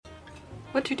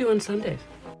What do you do on Sundays?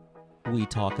 We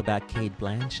talk about Cate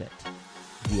Blanchett,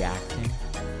 the acting,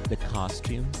 the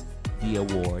costumes, the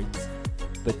awards,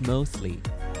 but mostly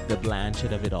the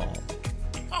Blanchett of it all.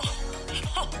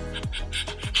 Oh,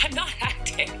 I'm not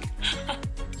acting.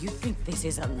 You think this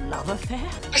is a love affair?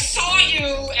 I saw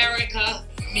you, Erica.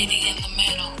 Meeting in the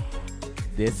middle.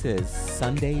 This is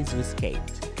Sundays with Cate,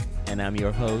 and I'm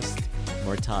your host,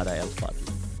 Murtada El Fadl.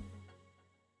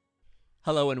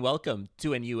 Hello and welcome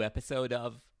to a new episode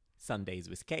of Sundays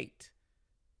with Cate.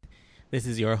 This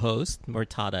is your host,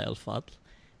 Murtada El Fadl,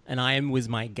 and I am with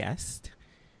my guest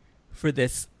for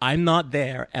this I'm Not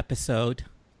There episode,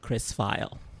 Chris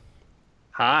Feil.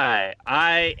 Hi,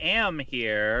 I am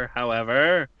here,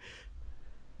 however.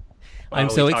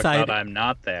 I'm so excited. I'm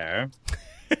not there.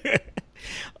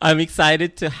 I'm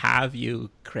excited to have you,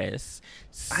 Chris.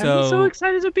 I'm so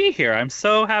excited to be here. I'm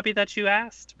so happy that you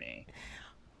asked me.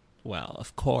 Well,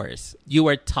 of course. You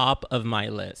were top of my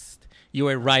list. You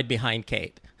were right behind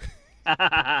Cate.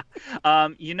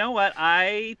 You know what?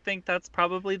 I think that's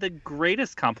probably the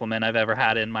greatest compliment I've ever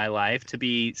had in my life, to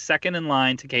be second in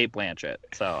line to Cate Blanchett.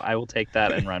 So I will take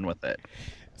that and run with it.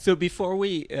 So before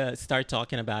we start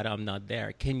talking about I'm Not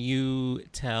There, can you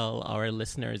tell our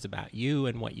listeners about you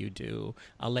and what you do?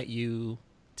 I'll let you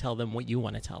tell them what you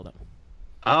want to tell them.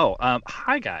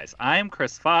 Hi guys. I'm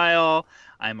Chris Feil.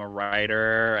 I'm a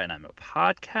writer and I'm a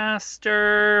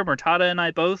podcaster. Murtada and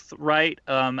I both write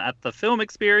at the Film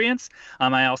Experience.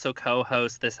 I also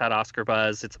co-host This Had Oscar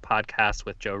Buzz. It's a podcast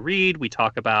with Joe Reed. We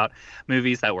talk about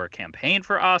movies that were campaigned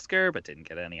for Oscar but didn't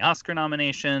get any Oscar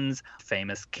nominations.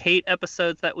 Famous Cate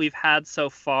episodes that we've had so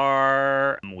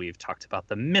far. We've talked about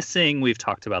The Missing. We've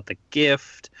talked about The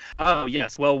Gift. Oh,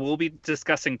 yes. Well, we'll be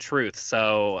discussing Truth.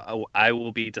 So I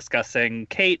will be discussing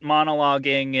Cate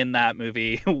monologuing in that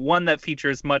movie. One that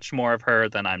features much more of her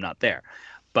than I'm Not There.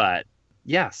 But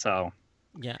yeah, so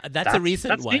yeah, that's a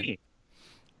recent one. Me.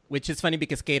 Which is funny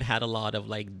because Cate had a lot of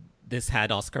like This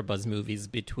Had Oscar Buzz movies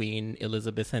between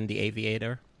Elizabeth and The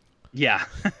Aviator. Yeah.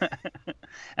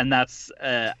 And that's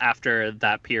after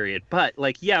that period. But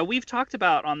like, yeah, we've talked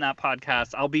about on that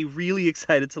podcast. I'll be really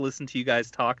excited to listen to you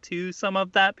guys talk to some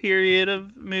of that period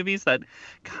of movies that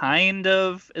kind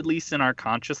of, at least in our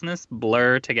consciousness,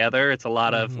 blur together. It's a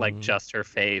lot of like just her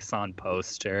face on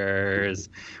posters.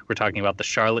 We're talking about the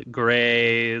Charlotte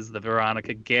Grays, the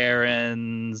Veronica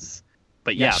Guerins.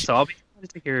 But yeah, so I'll be excited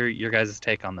to hear your guys'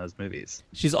 take on those movies.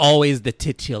 She's always the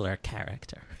titular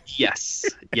character. Yes,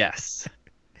 yes.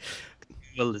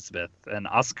 Elizabeth and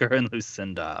Oscar and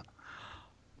Lucinda.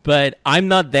 But I'm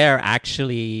Not There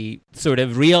actually sort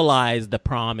of realized the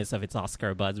promise of its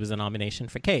Oscar buzz was a nomination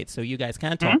for Cate. So you guys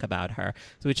can talk about her,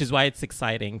 so which is why it's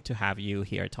exciting to have you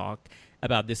here talk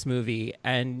about this movie.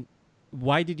 And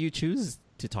why did you choose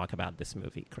to talk about this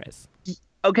movie, Chris?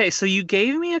 Okay, so you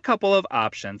gave me a couple of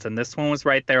options, and this one was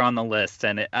right there on the list.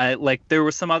 And there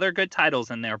were some other good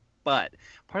titles in there, but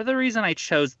part of the reason I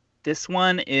chose this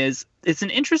one is it's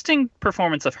an interesting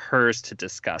performance of hers to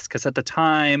discuss, because at the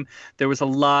time there was a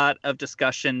lot of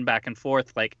discussion back and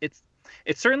forth. Like it's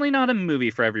certainly not a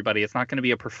movie for everybody. It's not going to be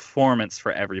a performance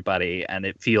for everybody, and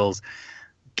it feels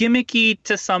gimmicky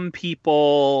to some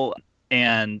people.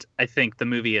 And I think the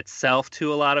movie itself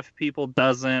to a lot of people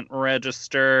doesn't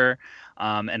register.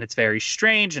 And it's very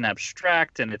strange and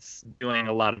abstract, and it's doing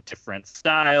a lot of different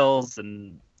styles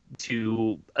and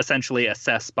to essentially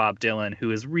assess Bob Dylan, who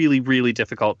is really, really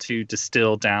difficult to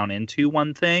distill down into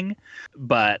one thing.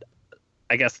 But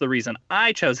I guess the reason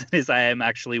I chose it is I am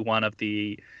actually one of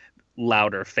the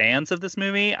louder fans of this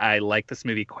movie. I like this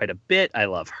movie quite a bit. I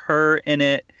love her in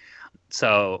it.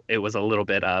 So it was a little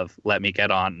bit of let me get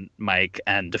on mic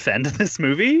and defend this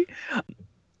movie.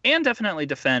 And definitely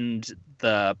defend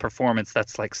the performance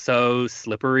that's like so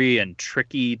slippery and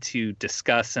tricky to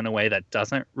discuss in a way that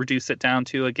doesn't reduce it down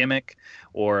to a gimmick,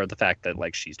 or the fact that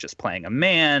like she's just playing a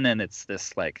man and it's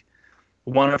this like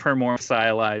one of her more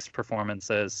stylized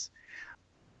performances.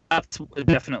 That's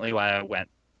definitely why I went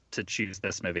to choose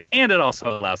this movie. And it also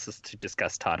allows us to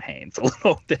discuss Todd Haynes a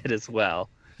little bit as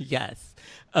well. Yes.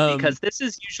 Because this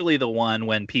is usually the one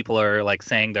when people are like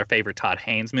saying their favorite Todd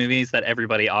Haynes movies that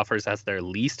everybody offers as their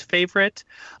least favorite.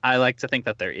 I like to think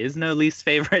that there is no least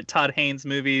favorite Todd Haynes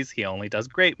movies. He only does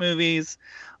great movies.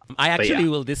 I actually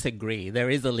will disagree.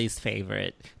 There is a least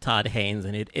favorite Todd Haynes,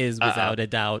 and it is without a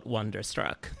doubt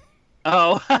Wonderstruck.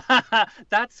 Oh,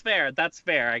 that's fair. That's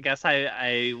fair. I guess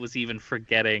I was even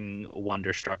forgetting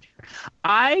Wonderstruck.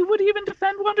 I would even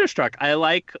defend Wonderstruck. I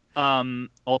like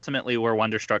ultimately where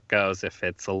Wonderstruck goes if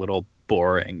it's a little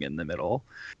boring in the middle.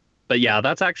 But yeah,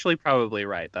 that's actually probably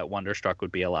right, that Wonderstruck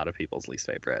would be a lot of people's least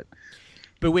favorite.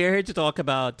 But we're here to talk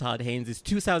about Todd Haynes'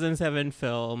 2007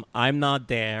 film, I'm Not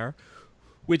There,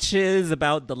 which is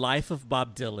about the life of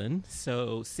Bob Dylan.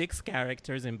 So 6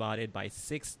 characters embodied by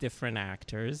 6 different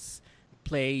actors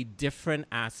play different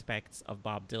aspects of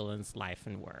Bob Dylan's life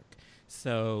and work.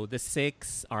 So the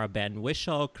 6 are Ben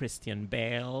Whishaw, Christian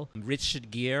Bale,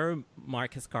 Richard Gere,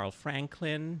 Marcus Carl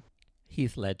Franklin,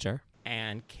 Heath Ledger,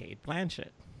 and Cate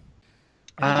Blanchett.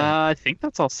 I think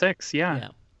that's all 6, yeah.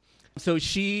 So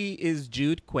she is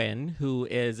Jude Quinn, who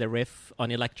is a riff on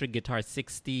electric guitar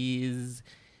 60s,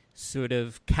 sort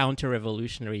of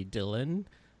counter-revolutionary Dylan.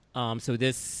 So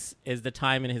this is the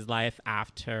time in his life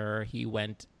after he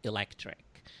went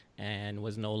electric and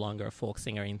was no longer a folk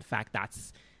singer. In fact,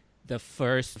 that's the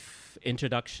first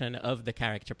introduction of the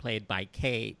character played by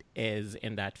Cate is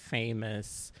in that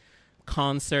famous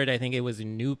concert. I think it was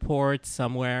in Newport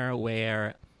somewhere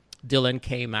where Dylan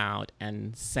came out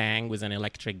and sang with an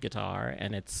electric guitar.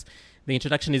 And the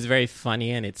introduction is very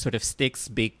funny, and it sort of sticks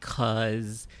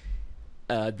because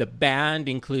the band,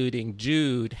 including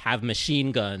Jude, have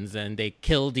machine guns and they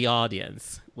kill the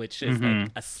audience, which is like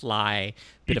a sly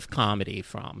bit of comedy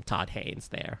from Todd Haynes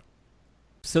there.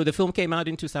 So the film came out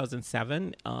in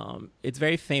 2007. It's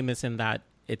very famous in that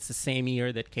it's the same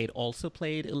year that Cate also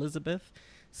played Elizabeth.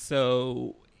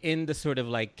 So in the sort of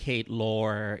like Cate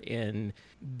lore, in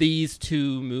these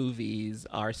 2 movies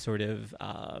are sort of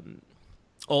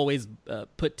always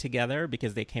put together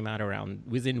because they came out around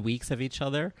within weeks of each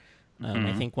other.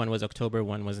 I think one was October,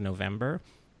 one was November.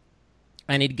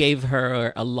 And it gave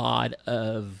her a lot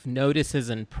of notices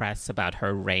and press about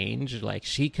her range. Like,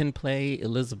 she can play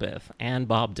Elizabeth and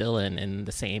Bob Dylan in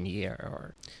the same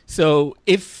year. So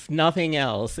if nothing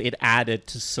else, it added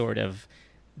to sort of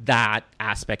that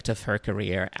aspect of her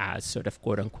career as sort of,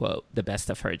 quote unquote, the best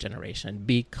of her generation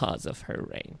because of her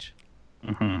range.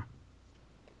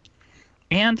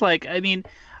 And, like, I mean,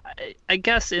 I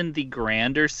guess in the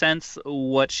grander sense,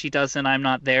 what she does in I'm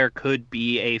Not There could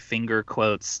be a finger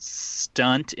quotes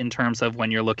stunt in terms of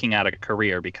when you're looking at a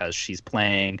career, because she's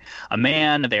playing a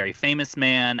man, a very famous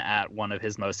man, at one of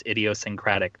his most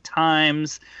idiosyncratic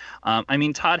times. I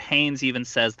mean, Todd Haynes even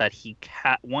says that he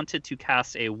wanted to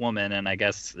cast a woman, and I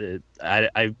guess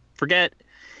I forget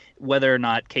whether or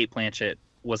not Cate Blanchett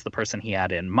was the person he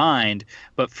had in mind,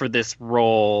 but for this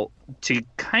role to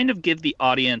kind of give the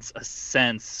audience a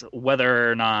sense whether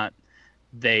or not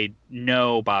they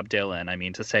know Bob Dylan. I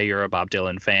mean, to say you're a Bob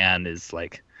Dylan fan is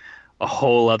like a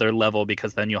whole other level,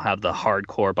 because then you'll have the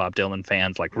hardcore Bob Dylan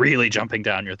fans like really jumping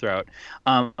down your throat.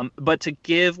 But to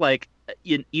give like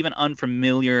an even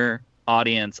unfamiliar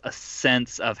audience a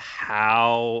sense of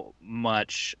how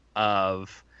much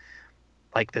of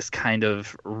like this kind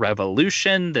of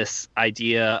revolution, this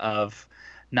idea of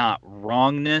not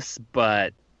wrongness,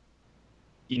 but,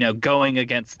 you know, going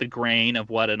against the grain of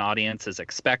what an audience is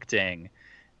expecting.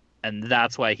 And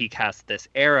that's why he cast this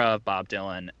era of Bob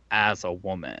Dylan as a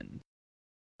woman.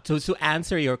 So to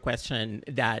answer your question,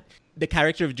 that the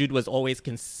character of Jude was always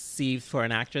conceived for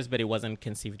an actress, but it wasn't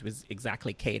conceived with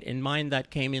exactly Cate in mind. That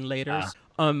came in later.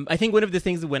 I think one of the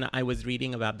things when I was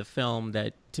reading about the film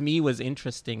that to me was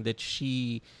interesting, that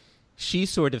she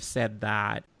sort of said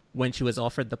that when she was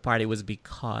offered the part, it was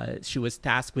because she was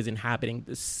tasked with inhabiting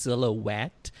the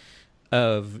silhouette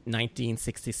of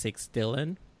 1966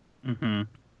 Dylan.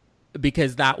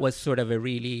 Because that was sort of a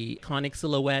really iconic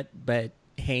silhouette, but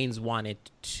Haynes wanted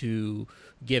to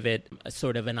give it a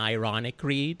sort of an ironic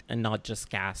read and not just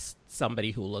cast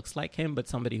somebody who looks like him, but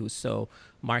somebody who's so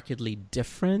markedly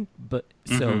different, but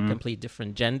so complete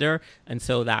different gender. And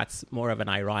so that's more of an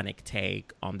ironic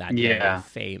take on that very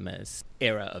famous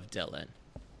era of Dylan.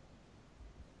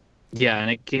 Yeah, and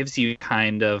it gives you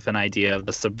kind of an idea of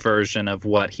the subversion of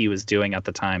what he was doing at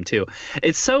the time too.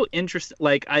 It's so interesting.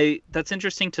 Like, that's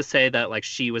interesting to say that like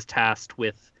she was tasked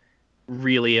with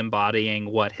really embodying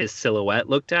what his silhouette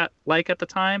looked like at the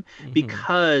time,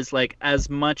 because like as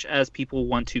much as people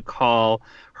want to call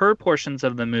her portions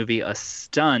of the movie a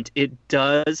stunt, it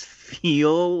does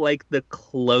feel like the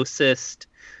closest,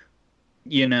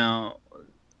 you know,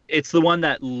 it's the one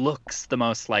that looks the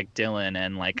most like Dylan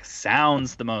and like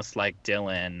sounds the most like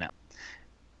Dylan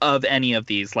of any of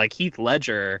these. Like Heath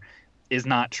Ledger is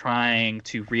not trying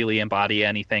to really embody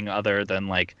anything other than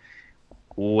like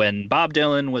when Bob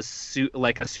Dylan was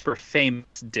like a super famous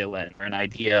Dylan, or an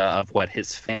idea of what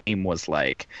his fame was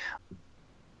like,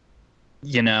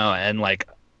 you know. And like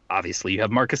obviously you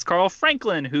have Marcus Carl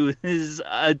Franklin, who is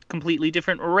a completely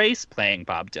different race playing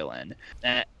Bob Dylan,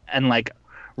 and like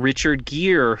Richard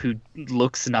Gere, who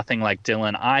looks nothing like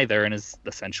Dylan either, and is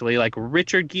essentially like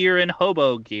Richard Gere in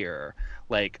hobo gear.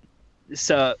 Like,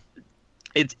 so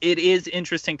it is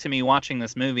interesting to me watching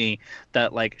this movie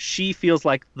that like she feels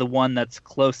like the one that's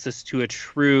closest to a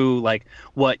true like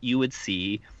what you would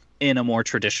see in a more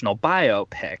traditional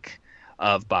biopic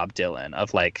of Bob Dylan,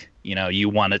 of like, you know, you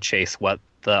want to chase what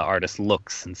the artist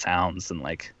looks and sounds and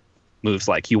like moves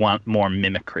like. You want more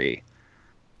mimicry.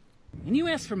 And you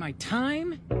asked for my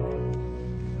time?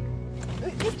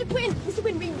 Mr.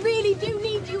 Quinn, we really do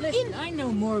need you Listen, I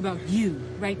know more about you,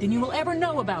 right, than you will ever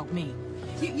know about me.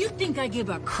 You think I give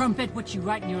a crumpet what you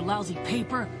write in your lousy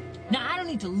paper? Now, I don't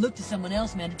need to look to someone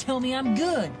else, man, to tell me I'm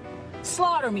good.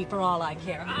 Slaughter me for all I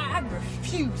care. I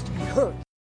refuse to be hurt.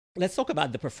 Let's talk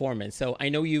about the performance. So I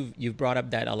know you've brought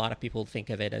up that a lot of people think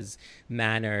of it as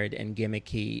mannered and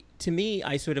gimmicky. To me,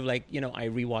 I sort of like, you know, I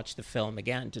rewatched the film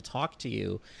again to talk to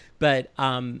you. But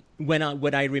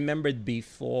what I remembered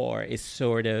before is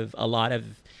sort of a lot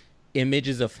of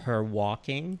images of her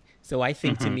walking. So I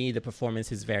think to me, the performance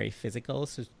is very physical.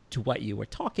 So to what you were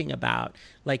talking about,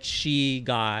 like she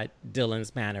got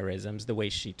Dylan's mannerisms, the way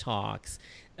she talks,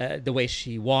 the way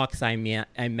she walks, I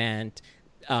meant,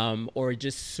 or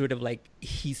just sort of like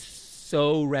he's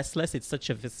so restless. It's such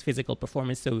a physical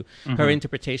performance. So her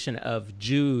interpretation of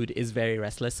Jude is very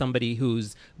restless, somebody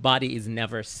whose body is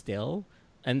never still.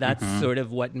 And that's sort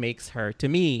of what makes her, to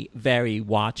me, very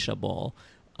watchable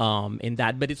in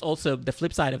that. But it's also the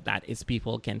flip side of that is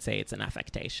people can say it's an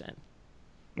affectation.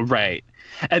 Right.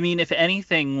 I mean, if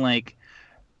anything, like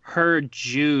her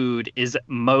Jude is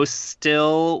most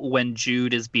still when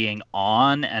Jude is being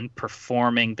on and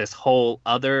performing this whole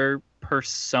other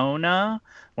persona.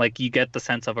 Like you get the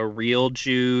sense of a real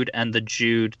Jude and the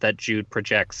Jude that Jude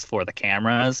projects for the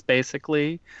cameras,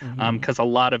 basically. Because a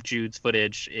lot of Jude's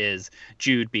footage is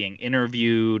Jude being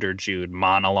interviewed or Jude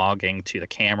monologuing to the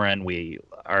camera, and we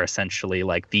are essentially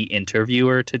like the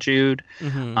interviewer to Jude.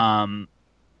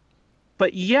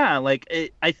 But yeah, like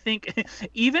I think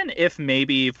even if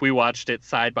maybe if we watched it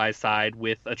side by side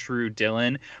with a true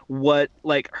Dylan, what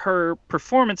like her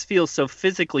performance feels so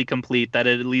physically complete that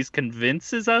it at least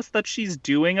convinces us that she's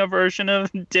doing a version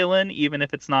of Dylan, even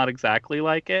if it's not exactly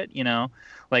like it, you know,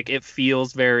 like it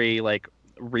feels very like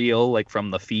real, like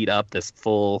from the feet up, this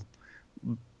full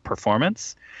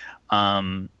performance.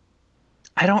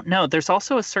 I don't know. There's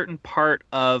also a certain part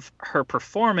of her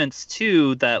performance,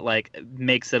 too, that like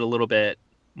makes it a little bit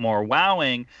more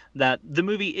wowing, that the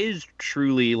movie is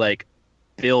truly like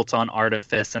built on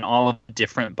artifice, and all of the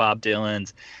different Bob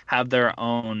Dylans have their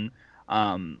own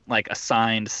like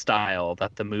assigned style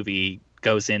that the movie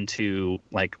goes into,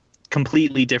 like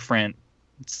completely different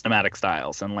cinematic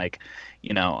styles. And like,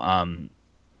 you know,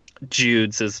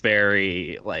 Jude's is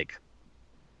very like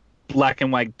black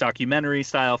and white documentary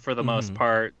style for the most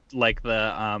part. Like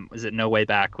the is it No Way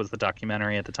Back was the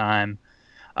documentary at the time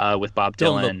with Bob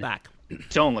Dylan. Don't Look Back.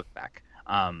 Don't Look Back.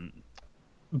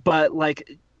 But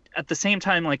like at the same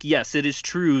time, like yes, it is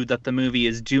true that the movie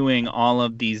is doing all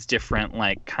of these different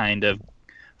like kind of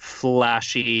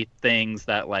flashy things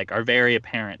that like are very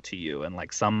apparent to you, and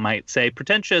like some might say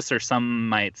pretentious or some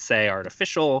might say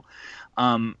artificial.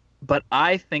 But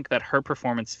I think that her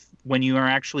performance, when you are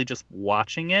actually just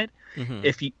watching it,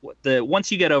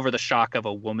 once you get over the shock of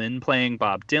a woman playing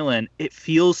Bob Dylan, it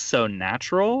feels so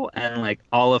natural, and like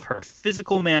all of her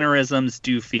physical mannerisms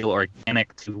do feel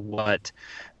organic to what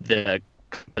the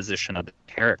composition of the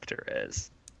character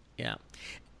is. Yeah.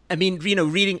 I mean, you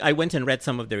know, I went and read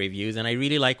some of the reviews, and I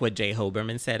really like what Jay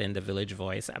Hoberman said in The Village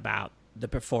Voice about the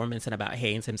performance and about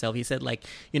Haynes himself. He said, like,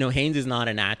 you know, Haynes is not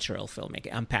a natural filmmaker.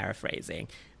 I'm paraphrasing.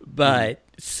 But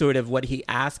sort of what he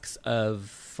asks of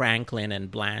Franklin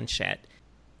and Blanchett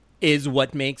is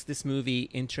what makes this movie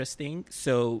interesting.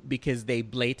 So, because they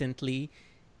blatantly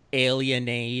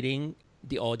alienating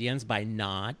the audience by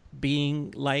not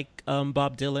being like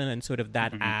Bob Dylan, and sort of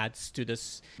that adds to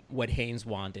this, what Haynes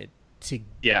wanted to,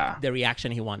 the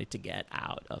reaction he wanted to get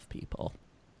out of people.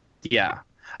 Yeah.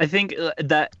 I think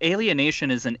that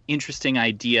alienation is an interesting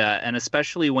idea, and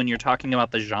especially when you're talking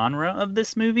about the genre of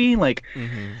this movie, like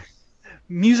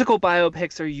musical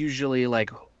biopics are usually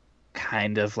like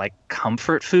kind of like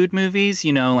comfort food movies,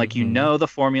 you know, like you know the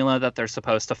formula that they're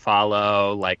supposed to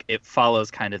follow, like it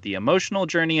follows kind of the emotional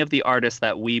journey of the artist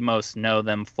that we most know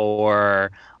them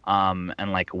for,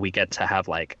 and like we get to have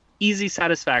like easy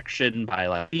satisfaction by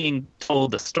like being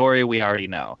told the story we already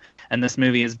know. And this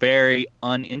movie is very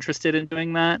uninterested in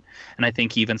doing that. And I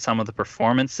think even some of the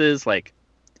performances, like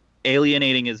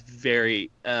alienating is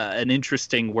very an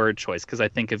interesting word choice, because I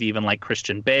think of even like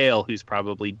Christian Bale, who's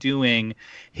probably doing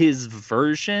his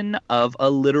version of a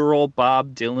literal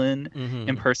Bob Dylan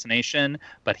impersonation,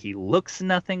 but he looks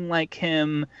nothing like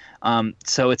him.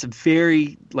 So it's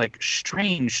very like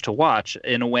strange to watch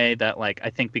in a way that, like, I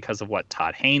think because of what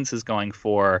Todd Haynes is going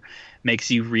for,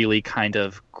 makes you really kind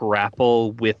of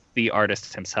grapple with the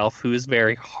artist himself, who is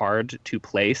very hard to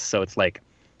place. So it's like,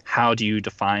 how do you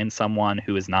define someone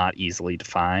who is not easily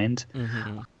defined?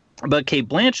 But Cate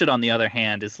Blanchett, on the other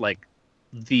hand, is like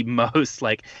the most,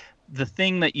 like, the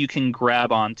thing that you can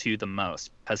grab onto the most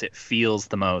because it feels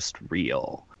the most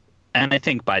real. And I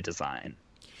think by design.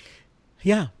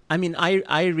 Yeah, I mean,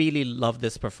 I really love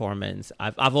this performance.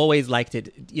 I've always liked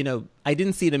it. You know, I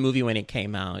didn't see the movie when it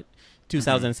came out.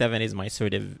 2007 is my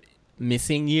sort of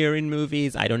missing year in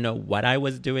movies. I don't know what I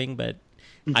was doing, but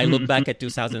I look back at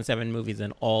 2007 movies,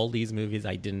 and all these movies,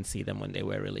 I didn't see them when they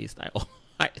were released.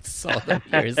 I saw them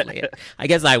years later. I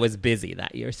guess I was busy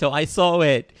that year. So I saw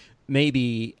it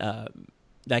maybe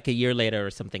like a year later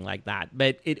or something like that.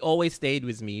 But it always stayed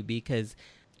with me because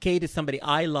Cate is somebody,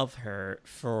 I love her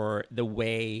for the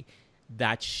way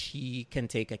that she can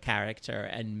take a character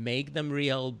and make them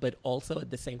real, but also at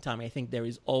the same time, I think there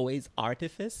is always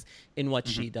artifice in what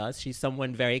she does. She's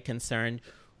someone very concerned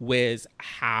with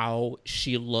how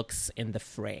she looks in the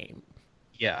frame.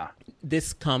 Yeah.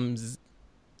 This comes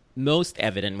most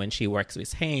evident when she works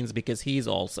with Haynes, because he's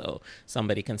also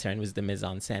somebody concerned with the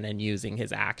mise-en-scène and using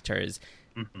his actors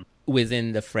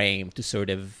within the frame to sort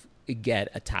of get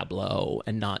a tableau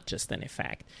and not just an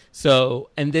effect. So,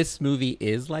 and this movie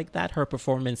is like that. Her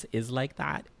performance is like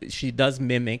that. She does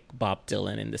mimic Bob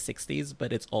Dylan in the 60s,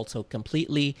 but it's also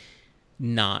completely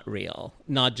not real.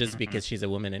 Not just because she's a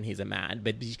woman and he's a man,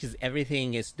 but because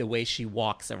everything is the way she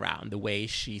walks around, the way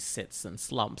she sits and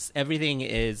slumps. Everything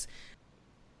is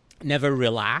never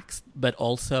relaxed, but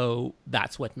also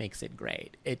that's what makes it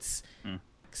great. It's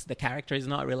the character is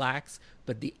not relaxed,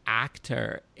 but the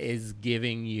actor is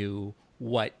giving you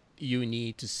what you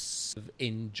need to sort of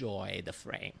enjoy the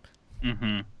frame.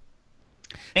 And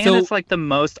it's like the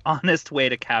most honest way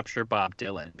to capture Bob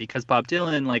Dylan, because Bob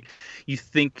Dylan, like, you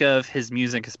think of his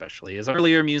music, especially his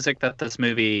earlier music that this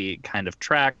movie kind of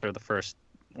tracked, or the first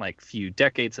like few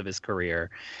decades of his career,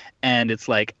 and it's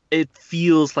like it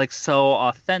feels like so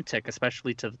authentic,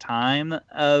 especially to the time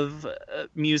of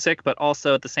music, but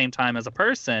also at the same time as a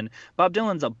person. Bob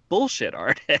Dylan's a bullshit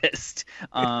artist.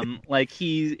 Like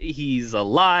he's a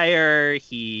liar.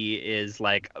 He is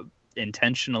like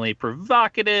intentionally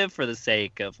provocative for the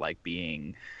sake of like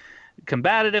being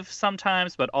combative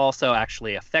sometimes, but also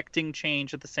actually affecting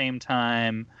change at the same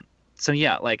time. So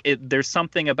yeah, like there's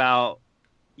something about,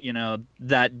 you know,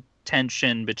 that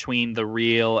tension between the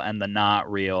real and the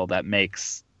not real that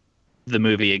makes the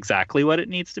movie exactly what it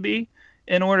needs to be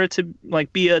in order to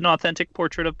like be an authentic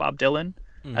portrait of Bob Dylan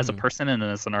as a person and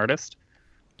as an artist.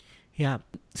 Yeah.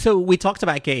 So we talked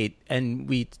about Cate, and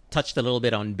we touched a little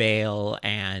bit on Bale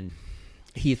and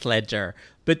Heath Ledger.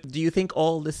 But do you think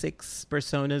all the 6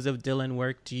 personas of Dylan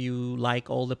work? Do you like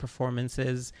all the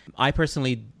performances? I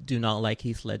personally do not like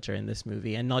Heath Ledger in this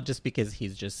movie, and not just because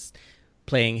he's just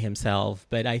playing himself,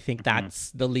 but I think that's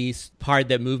the least part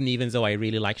that moved me, even though I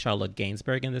really like Charlotte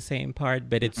Gainsbourg in the same part.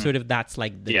 But it's sort of, that's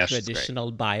like the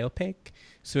traditional biopic,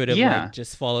 sort of like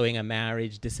just following a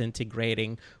marriage,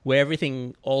 disintegrating, where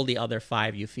everything, all the other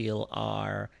 5 you feel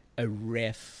are a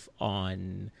riff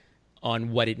on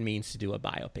what it means to do a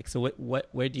biopic. So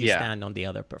where do you stand on the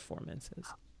other performances?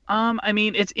 I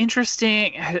mean, it's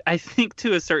interesting. I think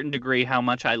to a certain degree how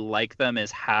much I like them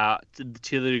is how,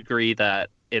 to the degree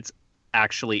that it's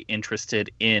actually interested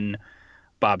in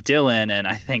Bob Dylan, and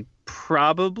I think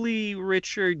probably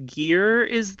Richard Gere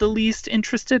is the least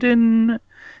interested in.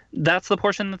 That's the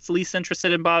portion that's least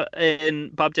interested in Bob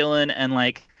Dylan, and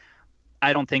like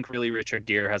I don't think really Richard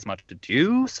Gere has much to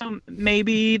do. So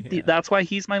maybe that's why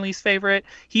he's my least favorite.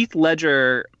 Heath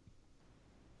Ledger,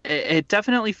 it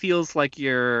definitely feels like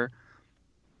Todd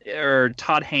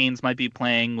Haynes might be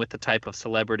playing with the type of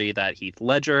celebrity that Heath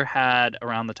Ledger had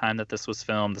around the time that this was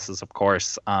filmed. This is, of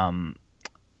course,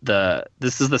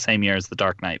 this is the same year as The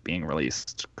Dark Knight being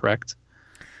released, correct?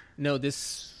 No,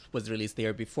 this was released the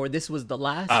year before. This was the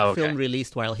last film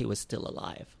released while he was still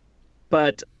alive.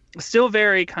 But still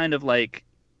very kind of like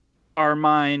our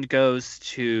mind goes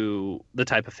to the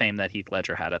type of fame that Heath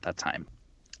Ledger had at that time.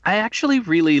 I actually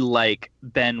really like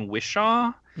Ben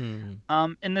Whishaw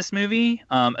in this movie,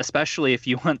 especially if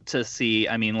you want to see,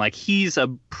 I mean, like he's a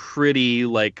pretty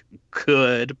like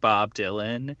good Bob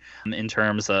Dylan in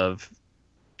terms of,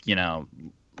 you know,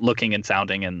 looking and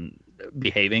sounding and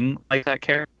behaving like that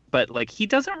character. but like he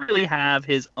doesn't really have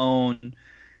his own.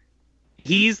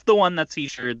 He's the one that's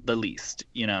featured the least.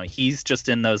 You know, he's just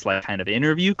in those like kind of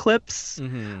interview clips.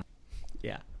 Mm-hmm.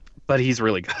 Yeah. But he's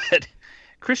really good.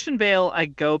 Christian Bale, I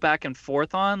go back and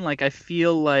forth on. Like, I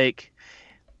feel like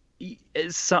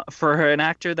for an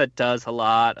actor that does a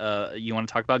lot, you want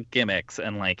to talk about gimmicks,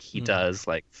 and like he does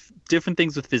like different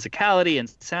things with physicality and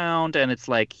sound, and it's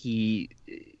like he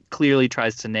clearly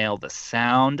tries to nail the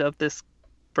sound of this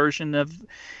version of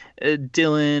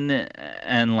Dylan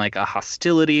and like a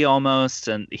hostility almost.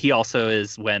 And he also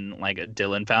is when like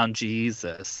Dylan found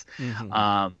Jesus.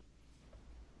 Mm-hmm.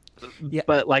 Yeah.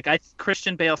 But like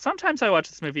Christian Bale, sometimes I watch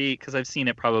this movie because I've seen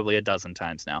it probably a dozen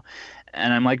times now,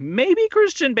 and I'm like, maybe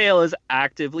Christian Bale is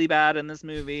actively bad in this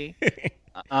movie.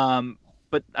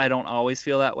 But I don't always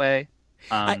feel that way.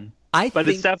 But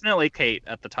it's definitely Kate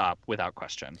at the top without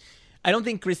question. I don't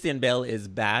think Christian Bale is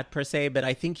bad per se, but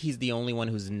I think he's the only one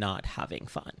who's not having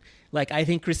fun. Like, I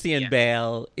think Christian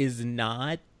Bale is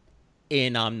not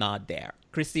in I'm Not There.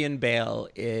 Christian Bale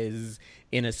is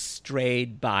in a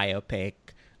straight biopic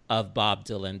of Bob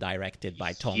Dylan directed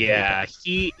by Tom Hooper.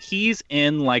 He's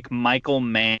in like Michael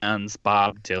Mann's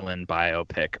Bob Dylan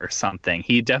biopic or something.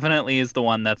 He definitely is the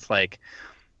one that's like,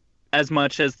 as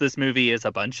much as this movie is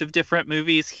a bunch of different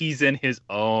movies, he's in his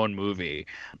own movie.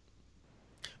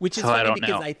 Which is funny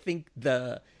because I think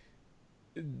the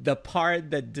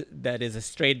part that is a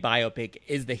straight biopic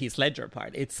is the Heath Ledger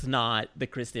part. It's not the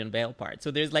Christian Bale part.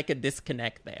 So there's like a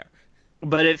disconnect there.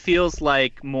 But it feels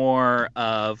like more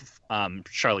of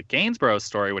Charlotte Gainsborough's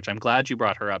story, which I'm glad you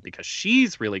brought her up because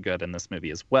she's really good in this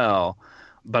movie as well.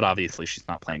 But obviously she's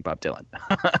not playing Bob Dylan.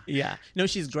 Yeah. No,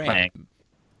 she's great.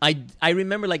 I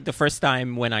remember like the first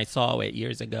time when I saw it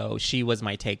years ago, she was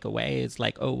my takeaway. It's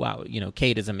like, oh, wow, you know,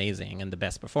 Kate is amazing and the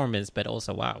best performance, but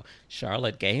also, wow,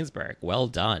 Charlotte Gainsbourg, well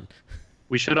done.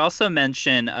 We should also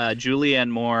mention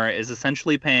Julianne Moore is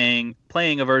essentially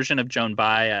playing a version of Joan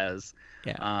Baez.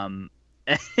 Yeah.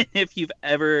 If you've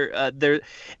ever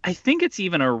I think it's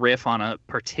even a riff on a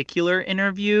particular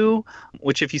interview,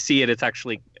 which if you see it, it's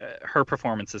actually her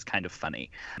performance is kind of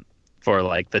funny for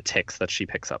like the tics that she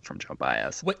picks up from Joan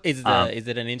Baez. What is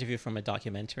it an interview from a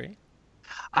documentary?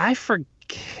 I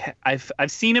forget.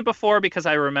 I've seen it before because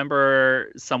I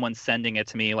remember someone sending it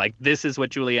to me like, this is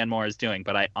what Julianne Moore is doing,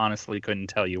 but I honestly couldn't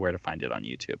tell you where to find it on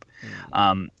YouTube.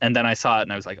 And then I saw it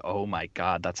and I was like, oh my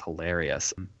God, that's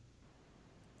hilarious.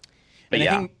 But and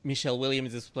I think Michelle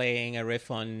Williams is playing a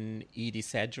riff on Edie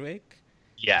Sedgwick.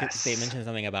 Yes. They mentioned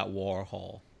something about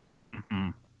Warhol. Mm-hmm.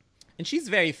 And she's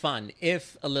very fun,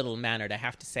 if a little mannered, I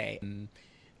have to say.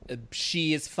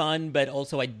 She is fun, but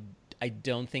also I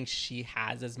don't think she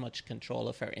has as much control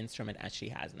of her instrument as she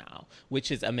has now,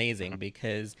 which is amazing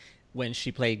because when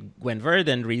she played Gwen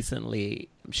Verdon recently,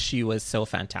 she was so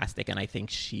fantastic. And I think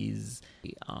she's,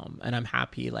 and I'm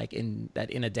happy like in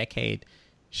a decade,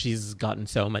 she's gotten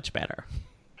so much better.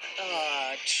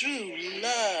 True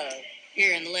love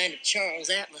here in the land of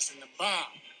Charles Atlas and the bomb.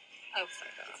 Oh,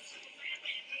 fuck off.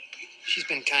 She's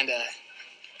been kind of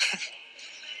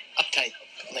uptight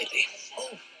lately.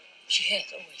 Oh, she has.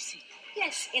 Oh, I see.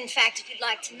 Yes, in fact, if you'd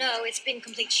like to know, it's been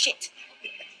complete shit.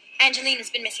 Angelina's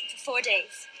been missing for 4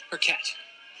 days. Her cat.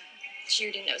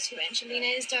 Judy knows who Angelina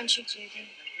is, don't you, Judy?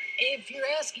 If you're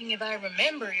asking if I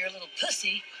remember your little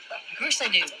pussy, of course I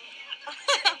do.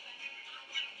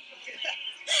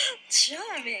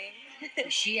 Charming.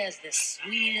 She has the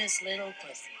sweetest little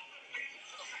pussy.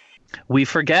 We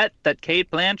forget that Cate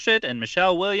Blanchett and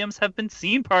Michelle Williams have been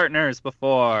scene partners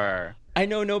before. I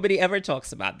know nobody ever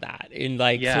talks about that in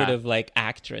sort of like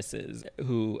actresses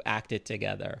who acted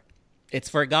together. It's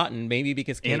forgotten, maybe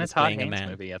because Kate is playing a man.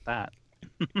 Movie at that.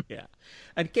 Yeah.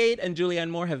 And Kate and Julianne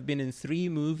Moore have been in 3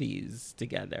 movies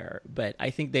together, but I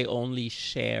think they only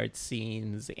shared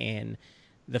scenes in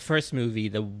the first movie,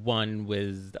 the one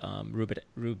with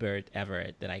Rupert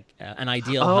Everett, An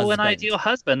Ideal Husband. Oh, An Ideal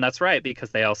Husband. That's right, because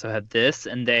they also had this,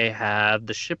 and they have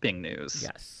The Shipping News.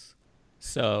 Yes.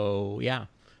 So, yeah.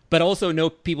 But also,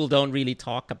 people don't really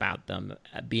talk about them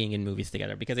being in movies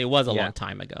together because it was a long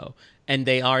time ago. And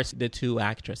they are the 2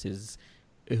 actresses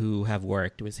who have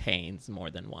worked with Haynes more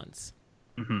than once.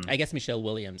 Mm-hmm. I guess Michelle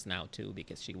Williams now, too,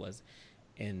 because she was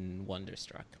in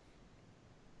Wonderstruck.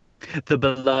 The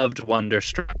beloved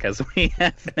Wonderstruck, as we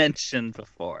have mentioned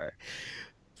before.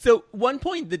 So one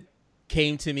point that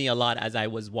came to me a lot as I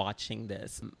was watching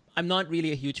this, I'm not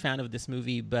really a huge fan of this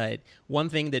movie, but one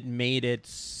thing that made it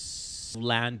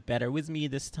land better with me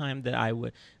this time that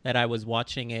I was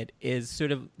watching it is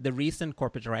sort of the recent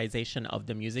corporatization of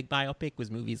the music biopic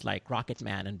with movies like Rocket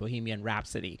Man and Bohemian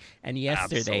Rhapsody. And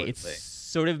yesterday, it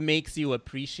sort of makes you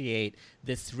appreciate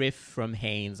this riff from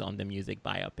Haynes on the music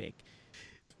biopic.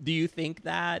 Do you think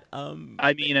that? I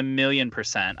mean,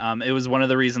 1,000,000%. It was one of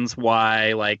the reasons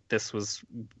why, like, this was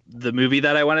the movie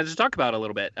that I wanted to talk about a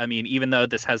little bit. I mean, even though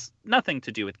this has nothing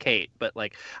to do with Kate, but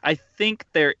like, I think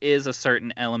there is a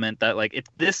certain element that, like, if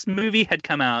this movie had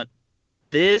come out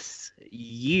this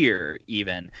year,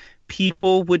 even,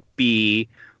 people would be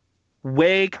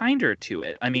way kinder to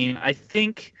it. I mean, I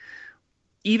think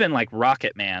even like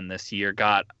Rocket Man this year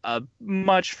got a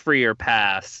much freer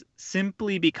pass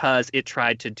simply because it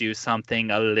tried to do something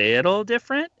a little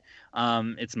different.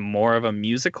 It's more of a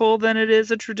musical than it is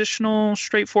a traditional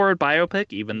straightforward biopic,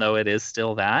 even though it is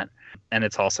still that. And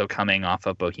it's also coming off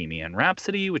of Bohemian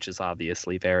Rhapsody, which is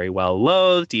obviously very well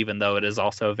loathed, even though it is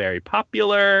also very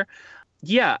popular.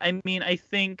 Yeah, I mean, I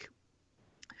think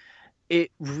it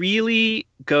really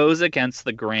goes against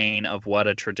the grain of what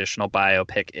a traditional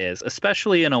biopic is,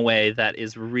 especially in a way that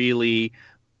is really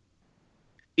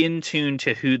in tune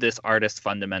to who this artist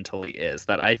fundamentally is,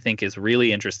 that I think is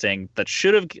really interesting, that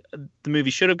the movie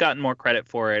should have gotten more credit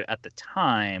for it at the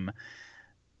time.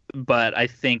 But I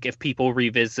think if people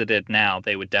revisited now,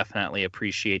 they would definitely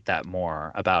appreciate that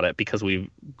more about it, because we've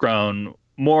grown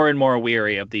more and more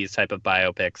weary of these type of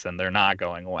biopics, and they're not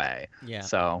going away. Yeah.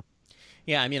 So,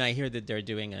 yeah, I mean, I hear that they're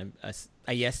doing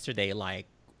a Yesterday like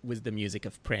with the music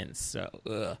of Prince.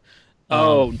 So,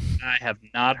 I have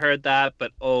not heard that,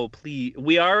 but please,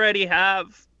 we already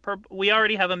have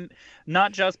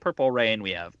not just Purple Rain.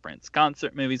 We have Prince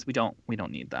concert movies. We don't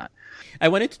need that. I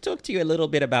wanted to talk to you a little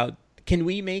bit about, can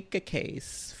we make a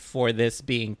case for this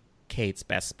being Kate's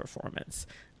best performance?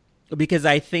 Because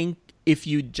I think if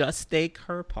you just take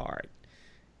her part,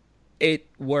 it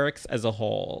works as a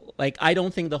whole. Like, I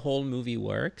don't think the whole movie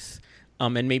works.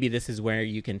 And maybe this is where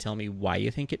you can tell me why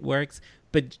you think it works.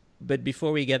 But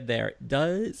before we get there,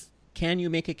 can you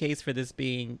make a case for this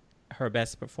being her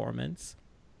best performance?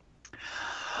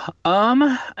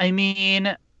 I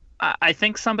mean, I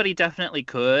think somebody definitely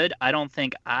could. I don't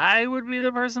think I would be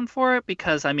the person for it,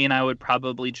 because, I mean, I would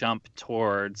probably jump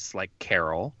towards, like,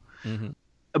 Carol. Mm-hmm.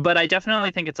 But I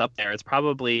definitely think it's up there. It's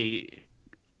probably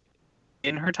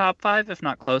in her top 5, if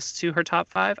not close to her top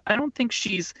 5. I don't think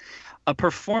she's a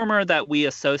performer that we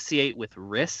associate with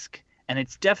risk, and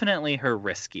it's definitely her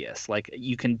riskiest. Like,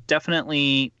 you can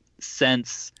definitely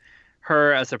sense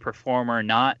her as a performer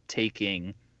not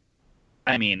taking,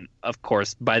 I mean, of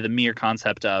course, by the mere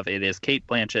concept of it is Cate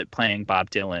Blanchett playing Bob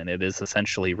Dylan, it is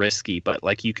essentially risky, but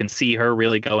like, you can see her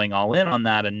really going all in on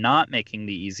that and not making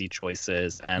the easy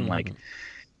choices, and like,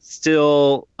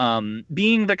 still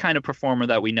being the kind of performer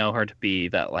that we know her to be,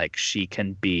 that like, she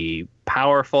can be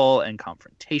powerful and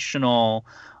confrontational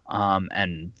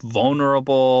and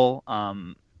vulnerable,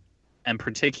 and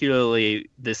particularly,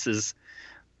 this is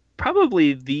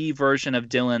probably the version of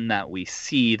Dylan that we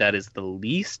see that is the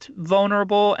least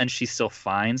vulnerable, and she still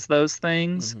finds those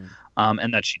things,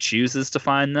 and that she chooses to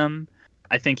find them.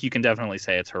 I think you can definitely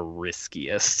say it's her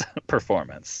riskiest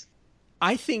performance.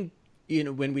 I think,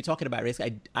 when we're talking about risk,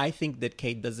 I think that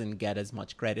Kate doesn't get as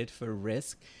much credit for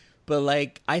risk, but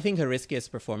like, I think her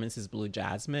riskiest performance is Blue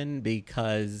Jasmine,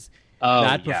 because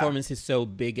performance is so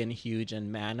big and huge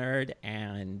and mannered,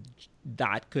 and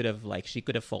that could have, like, she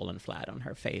could have fallen flat on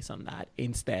her face on that.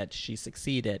 Instead, she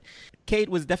succeeded. Kate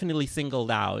was definitely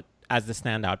singled out as the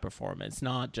standout performance,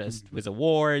 not just with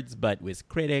awards, but with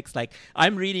critics. Like,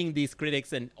 I'm reading these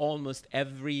critics, and almost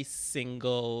every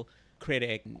single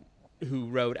critic who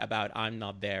wrote about I'm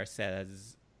Not There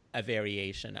says a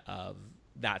variation of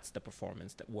that's the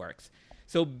performance that works.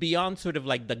 So beyond sort of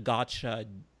like the gotcha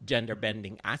gender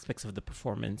bending aspects of the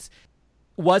performance,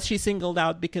 was she singled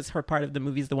out because her part of the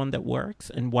movie is the one that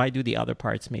works? And why do the other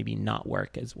parts maybe not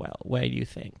work as well? Why do you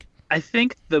think? I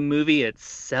think the movie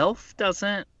itself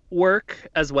doesn't work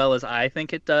as well as I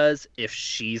think it does if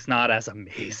she's not as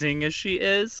amazing as she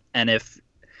is. And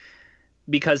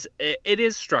because it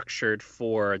is structured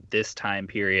for this time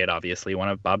period, obviously one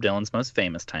of Bob Dylan's most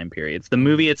famous time periods. The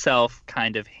movie itself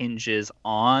kind of hinges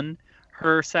on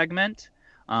her segment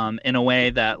in a way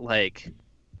that, like,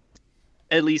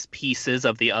 at least pieces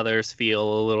of the others feel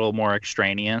a little more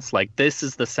extraneous. Like, this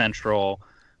is the central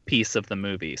piece of the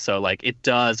movie, so like, it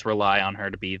does rely on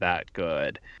her to be that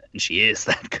good, and she is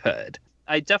that good.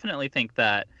 I definitely think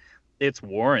that it's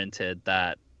warranted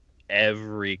that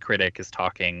every critic is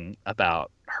talking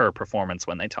about her performance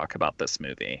when they talk about this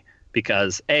movie,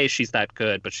 because she's that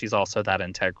good, but she's also that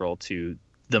integral to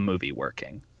the movie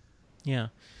working. Yeah.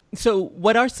 So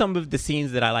what are some of the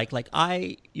scenes that I like? Like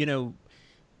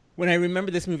when I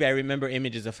remember this movie, I remember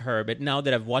images of her, but now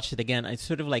that I've watched it again, I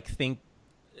sort of like think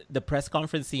the press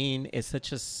conference scene is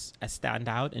such a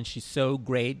standout, and she's so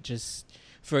great. Just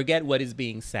forget what is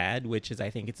being said, which is, I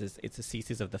think it's a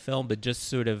thesis of the film, but just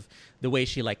sort of the way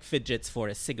she like fidgets for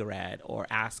a cigarette or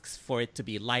asks for it to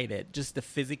be lighted. Just the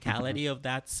physicality of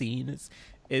that scene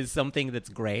is something that's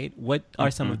great. What are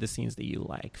some of the scenes that you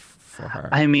like for her?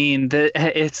 I mean,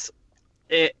 it's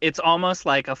almost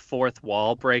like a fourth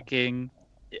wall breaking.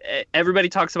 Everybody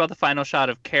talks about the final shot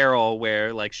of Carol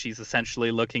where like she's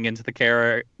essentially looking into the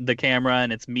camera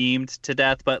and it's memed to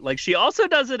death, but like she also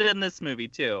does it in this movie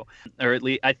too. Or at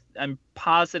least I'm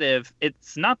positive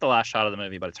it's not the last shot of the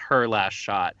movie, but it's her last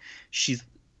shot. She's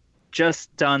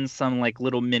just done some like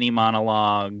little mini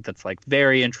monologue that's like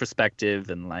very introspective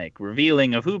and like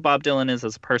revealing of who Bob Dylan is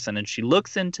as a person, and she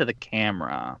looks into the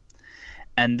camera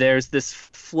and there's this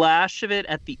flash of it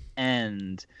at the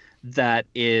end that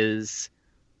is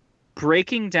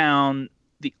breaking down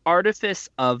the artifice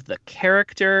of the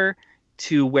character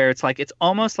to where it's like it's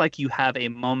almost like you have a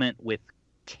moment with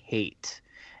Kate.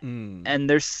 And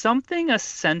there's something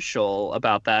essential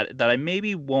about that I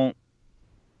maybe won't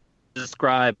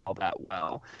describe all that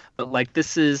well, but like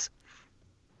this is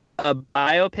a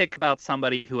biopic about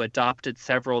somebody who adopted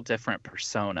several different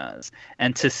personas,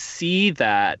 and to see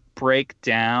that break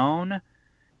down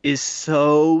is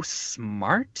so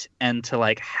smart, and to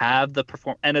like have the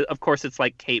and of course it's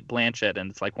like Kate Blanchett, and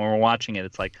it's like when we're watching it,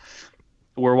 it's like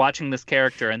we're watching this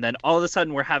character and then all of a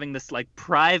sudden we're having this like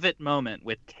private moment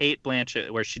with Kate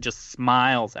Blanchett where she just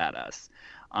smiles at us.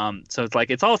 So it's like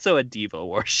it's also a diva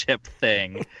worship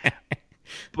thing.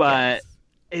 But yes.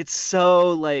 It's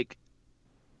so like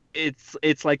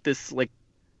it's like this like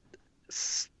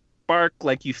spark,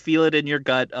 like you feel it in your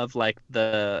gut of like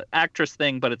the actress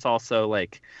thing, but it's also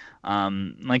like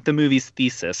the movie's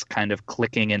thesis kind of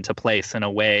clicking into place in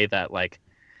a way that like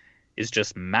is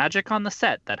just magic on the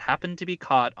set that happened to be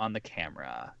caught on the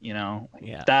camera, you know?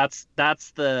 Yeah. That's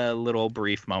the little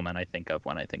brief moment I think of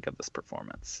when I think of this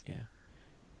performance. Yeah.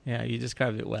 Yeah, you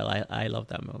described it well. I love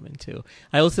that moment too.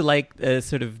 I also like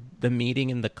sort of the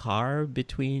meeting in the car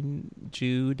between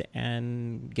Jude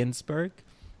and Ginsberg.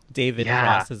 David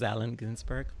Cross as Allen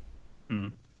Ginsberg.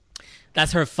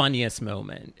 That's her funniest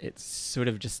moment. It's sort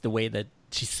of just the way that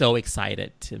she's so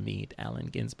excited to meet Allen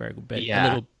Ginsberg, but a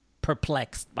little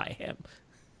perplexed by him.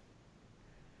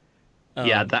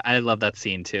 I love that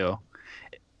scene too.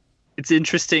 It's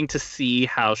interesting to see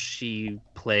how she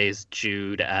plays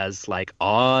Jude as like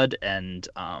awed and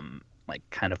like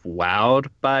kind of wowed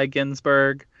by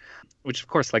Ginsberg, which of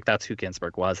course like that's who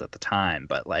Ginsberg was at the time,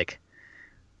 but like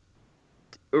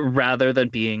rather than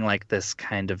being like this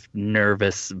kind of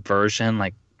nervous version,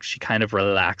 like she kind of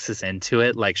relaxes into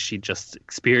it, like she just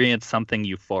experienced something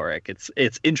euphoric.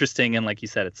 It's interesting, and like you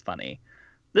said, it's funny.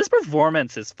 This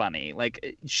performance is funny.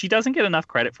 Like she doesn't get enough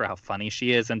credit for how funny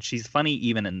she is, and she's funny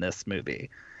even in this movie.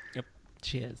 Yep,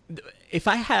 she is. If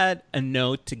I had a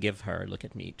note to give her, look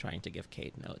at me trying to give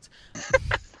Kate notes.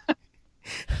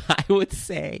 I would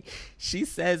say she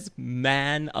says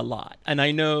man a lot. And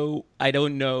I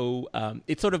don't know,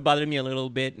 it sort of bothered me a little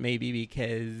bit, maybe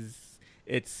because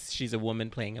she's a woman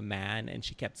playing a man, and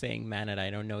she kept saying man, and I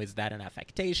don't know, is that an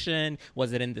affectation?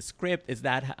 Was it in the script? Is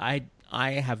that, I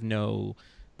have no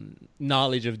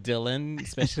knowledge of Dylan,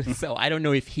 especially, so I don't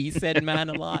know if he said man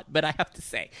a lot, but I have to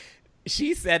say,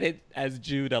 she said it as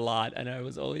Jude a lot, and I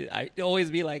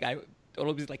always be like,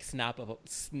 always like snap up,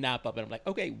 and I'm like,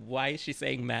 okay, why is she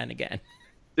saying man again?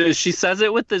 She says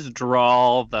it with this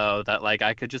drawl though that like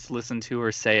I could just listen to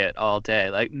her say it all day,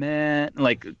 like man.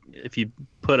 Like if you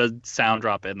put a sound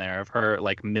drop in there of her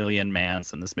like million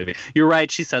mans in this movie, you're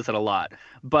right, she says it a lot.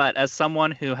 But as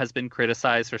someone who has been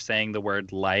criticized for saying the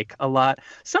word like a lot,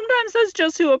 sometimes that's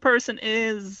just who a person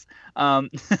is.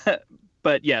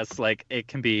 But yes, like it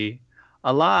can be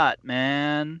a lot,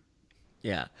 man.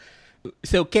 Yeah.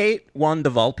 So Kate won the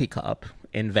Volpe Cup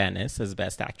in Venice as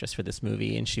Best Actress for this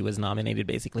movie, and she was nominated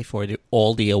basically for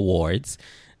all the awards.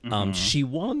 She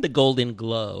won the Golden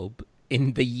Globe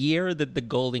in the year that the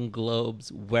Golden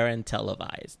Globes weren't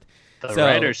televised. The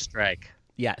writer's strike.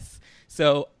 Yes.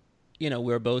 So,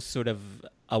 we're both sort of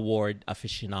award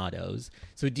aficionados.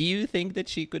 So do you think that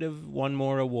she could have won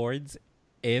more awards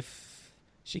if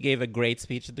she gave a great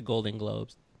speech at the Golden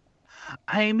Globes?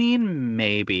 I mean,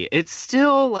 maybe. It's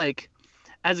still like,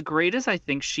 as great as I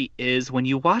think she is, when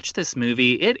you watch this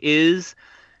movie, it is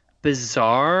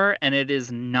bizarre, and it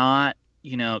is not,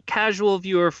 casual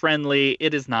viewer friendly.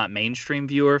 It is not mainstream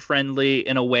viewer friendly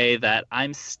in a way that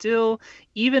I'm still,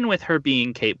 even with her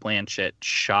being Kate Blanchett,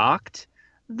 shocked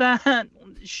that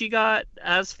she got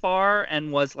as far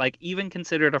and was like even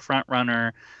considered a front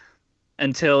runner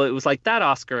until it was like that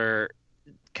Oscar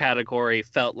category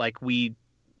felt like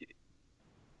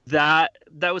that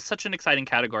was such an exciting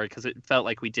category because it felt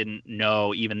like we didn't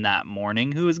know even that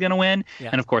morning who was going to win. Yeah.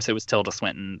 And of course it was Tilda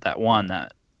Swinton that won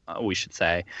that, we should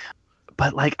say.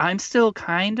 But like, I'm still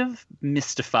kind of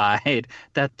mystified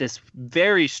that this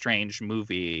very strange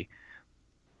movie,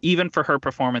 even for her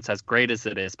performance as great as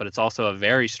it is, but it's also a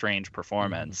very strange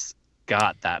performance,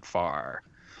 got that far.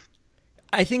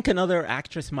 I think another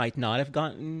actress might not have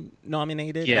gotten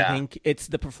nominated. Yeah. I think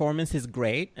the performance is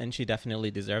great, and she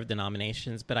definitely deserved the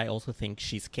nominations, but I also think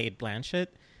she's Cate Blanchett.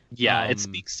 Yeah, it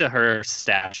speaks to her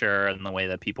stature and the way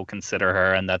that people consider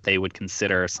her, and that they would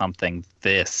consider something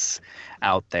this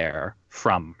out there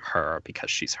from her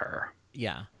because she's her.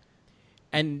 Yeah.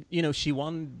 And, she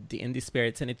won the Indie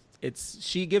Spirits, and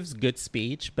she gives good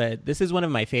speech, but this is one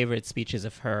of my favorite speeches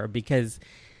of her because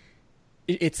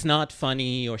it's not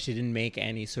funny, or she didn't make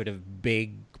any sort of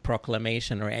big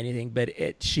proclamation or anything, but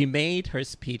she made her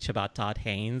speech about Todd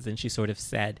Haynes, and she sort of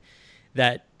said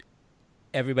that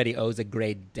everybody owes a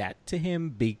great debt to him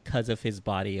because of his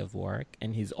body of work,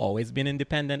 and he's always been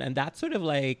independent. And that's sort of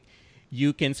like,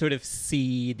 you can sort of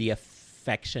see the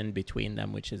affection between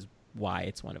them, which is why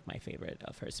it's one of my favorite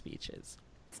of her speeches.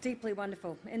 It's deeply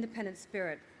wonderful. Independent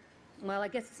spirit. Well, I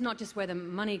guess it's not just where the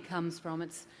money comes from,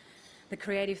 it's the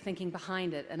creative thinking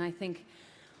behind it. And I think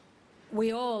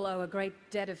we all owe a great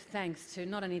debt of thanks to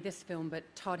not only this film, but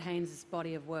Todd Haynes'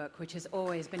 body of work, which has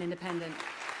always been independent.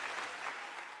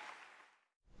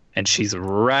 And she's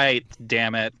right,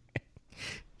 damn it.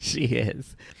 She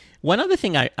is. One other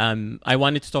thing I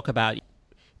wanted to talk about,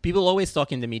 people always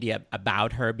talk in the media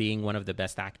about her being one of the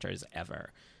best actors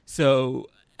ever. So,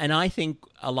 and I think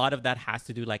a lot of that has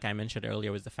to do, like I mentioned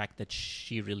earlier, with the fact that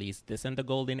she released this and The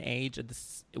Golden Age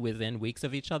within weeks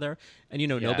of each other. And,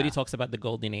 nobody talks about The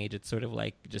Golden Age. It's sort of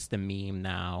like just a meme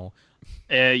now.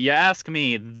 You ask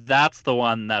me, that's the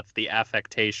one that's the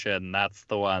affectation. That's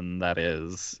the one that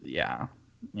is,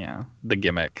 the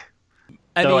gimmick.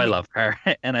 I love her,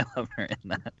 and I love her in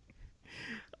that.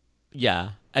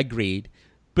 Yeah, agreed.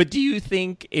 But do you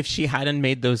think if she hadn't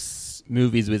made those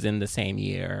movies within the same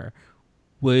year,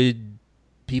 would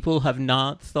people have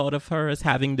not thought of her as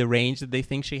having the range that they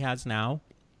think she has now?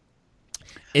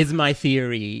 Is my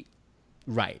theory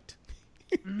right?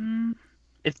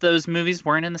 If those movies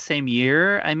weren't in the same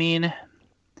year, I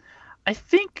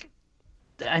think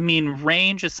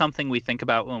range is something we think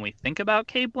about when we think about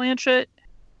Cate Blanchett.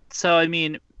 So,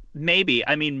 maybe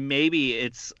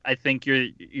it's, I think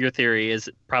your theory is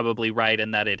probably right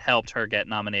in that it helped her get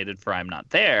nominated for I'm Not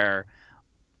There,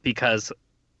 because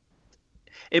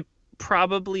it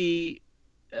probably,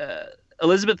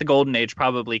 Elizabeth the Golden Age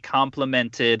probably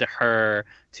complimented her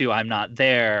to I'm Not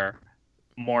There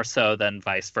more so than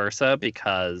vice versa,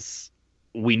 because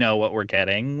we know what we're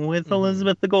getting with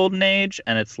Elizabeth the Golden Age,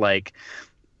 and it's like,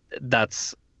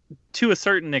 that's, to a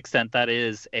certain extent, that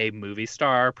is a movie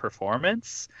star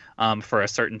performance for a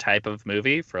certain type of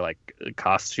movie, for like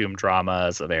costume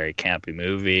dramas, a very campy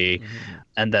movie.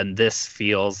 And then this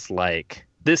feels like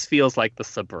the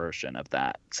subversion of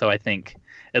that. So I think,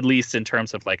 at least in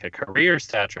terms of like a career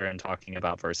stature and talking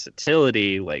about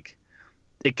versatility, like,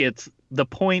 it gets, the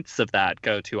points of that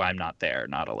go to I'm Not There,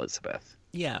 not Elizabeth.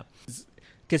 Yeah.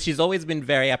 Because she's always been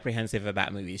very apprehensive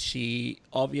about movies. She,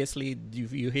 obviously,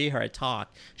 you hear her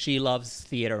talk, she loves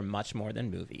theater much more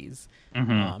than movies.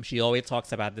 She always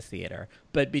talks about the theater.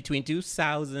 But between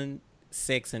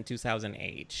 2006 and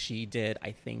 2008, she did,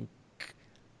 I think,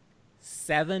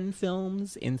 7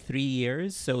 films in 3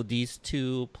 years. So these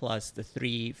 2 plus the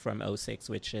 3 from 2006,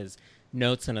 which is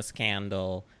Notes on a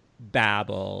Scandal,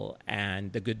 Babel,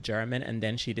 and The Good German. And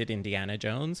then she did Indiana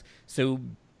Jones. So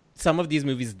some of these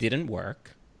movies didn't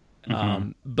work.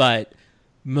 But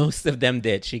most of them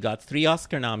did. She got 3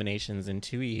 Oscar nominations in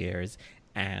 2 years,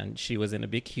 and she was in a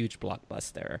big, huge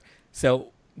blockbuster.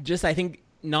 So I think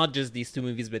not just these 2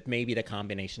 movies, but maybe the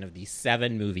combination of these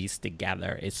 7 movies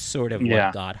together is sort of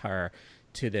what got her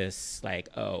to this, like,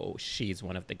 oh, she's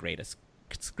one of the greatest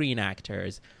screen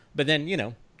actors. But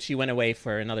then, she went away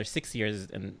for another 6 years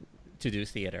to do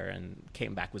theater and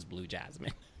came back with Blue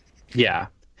Jasmine. Yeah.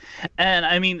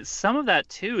 And some of that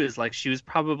too is like, she was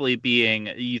probably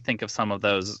you think of some of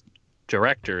those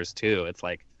directors too. It's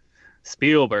like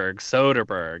Spielberg,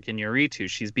 Soderbergh, Iñárritu.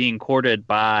 She's being courted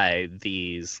by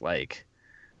these like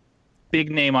big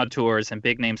name auteurs and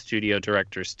big name studio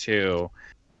directors too.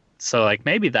 So like,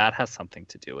 maybe that has something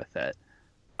to do with it.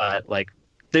 But like,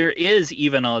 there is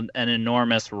even an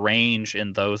enormous range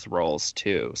in those roles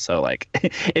too. So like,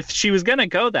 if she was going to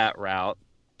go that route,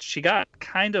 she got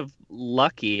kind of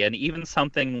lucky, and even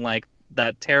something like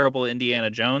that terrible Indiana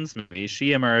Jones movie,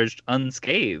 she emerged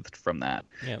unscathed from that.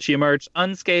 Yep. She emerged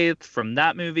unscathed from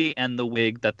that movie and the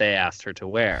wig that they asked her to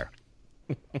wear.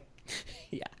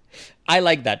 Yeah. I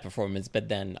like that performance, but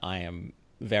then I am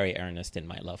very earnest in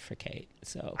my love for Kate.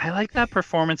 So I like that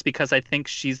performance because I think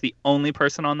she's the only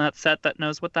person on that set that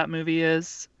knows what that movie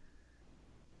is.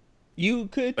 you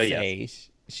could But say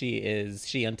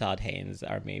she and Todd Haynes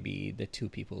are maybe the two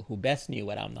people who best knew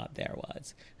what I'm Not There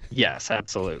was. Yes,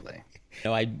 absolutely.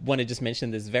 I want to just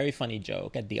mention this very funny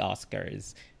joke at the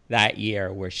Oscars that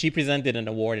year where she presented an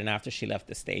award, and after she left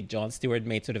the stage, Jon Stewart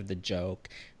made sort of the joke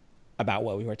about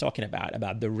what we were talking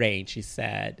about the rain. She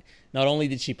said, not only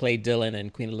did she play Dylan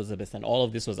and Queen Elizabeth, and all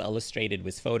of this was illustrated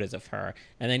with photos of her,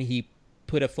 and then he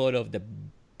put a photo of the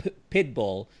pit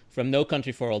bull from No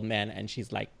Country for Old Men, and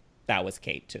she's like, that was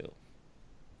Kate too.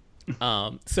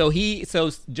 So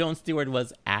Jon Stewart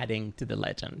was adding to the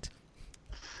legend.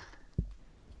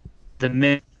 The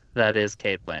myth that is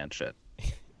Kate Blanchett.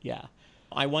 Yeah.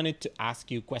 I wanted to ask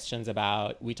you questions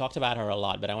about, we talked about her a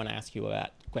lot, but I want to ask you about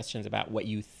questions about what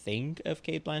you think of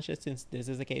Kate Blanchett, since this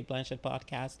is a Kate Blanchett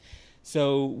podcast.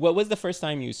 So what was the first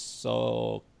time you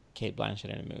saw Kate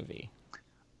Blanchett in a movie?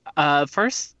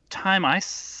 First time I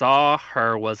saw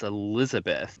her was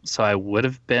Elizabeth. So I would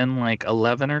have been like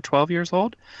 11 or 12 years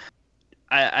old.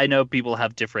 I know people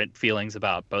have different feelings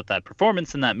about both that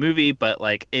performance and that movie, but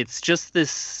like, it's just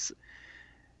this...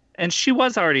 And she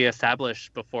was already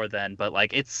established before then, but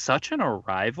like, it's such an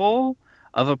arrival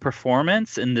of a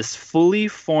performance in this fully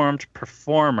formed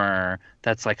performer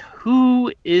that's like,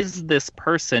 who is this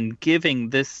person giving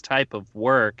this type of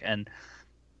work? And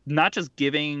not just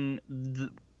giving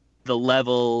the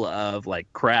level of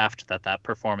like craft that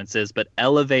performance is, but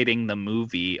elevating the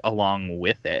movie along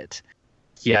with it.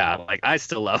 Yeah, like I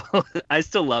still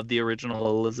love the original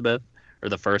Elizabeth. Or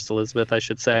the first Elizabeth, I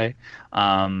should say.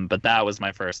 But that was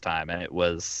my first time, and it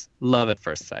was love at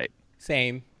first sight.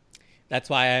 Same. That's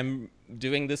why I'm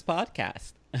doing this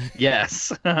podcast.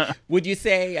 Yes. Would you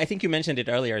say, I think you mentioned it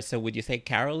earlier, so would you say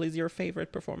Carol is your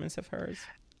favorite performance of hers?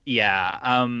 Yeah.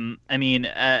 I mean,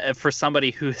 for somebody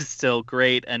who is still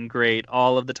great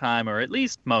all of the time, or at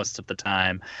least most of the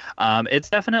time,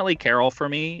 it's definitely Carol for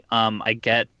me. I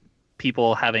get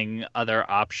people having other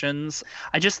options.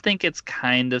 I just think it's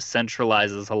kind of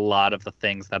centralizes a lot of the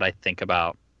things that I think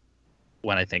about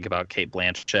when I think about Kate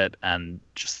Blanchett, and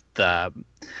just the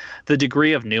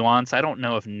degree of nuance. I don't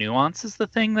know if nuance is the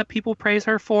thing that people praise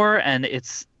her for, and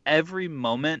it's every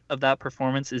moment of that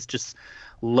performance is just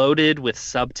loaded with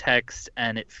subtext,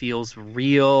 and it feels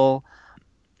real.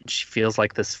 She feels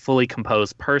like this fully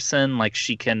composed person, like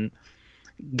she can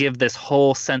give this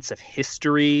whole sense of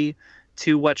history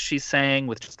to what she's saying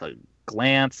with just a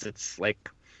glance. It's like,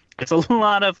 it's a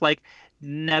lot of like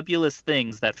nebulous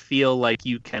things that feel like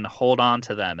you can hold on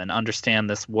to them and understand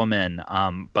this woman.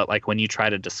 But like when you try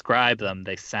to describe them,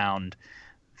 they sound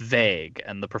vague,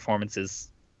 and the performance is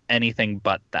anything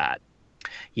but that.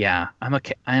 Yeah, I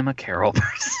am a Carol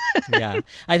person. Yeah,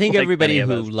 I think Like everybody many of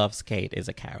who us. loves Kate is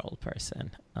a Carol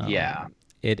person. Yeah.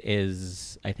 It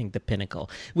is, I think, the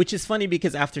pinnacle, which is funny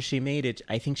because after she made it,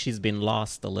 I think she's been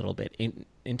lost a little bit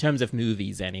in terms of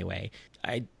movies anyway.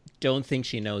 I don't think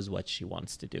she knows what she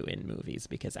wants to do in movies,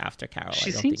 because after Carol,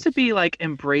 She I don't seems think to be like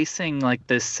embracing like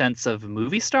this sense of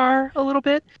movie star a little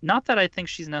bit. Not that I think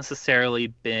she's necessarily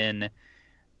been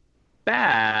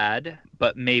bad,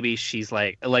 but maybe she's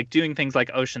like doing things like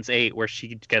Ocean's 8, where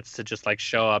she gets to just like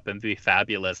show up and be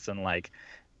fabulous and like,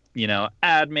 you know,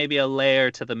 add maybe a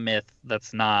layer to the myth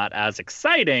that's not as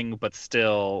exciting, but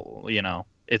still, you know,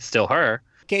 it's still her.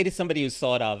 Kate is somebody who's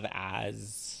thought of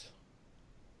as,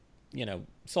 you know,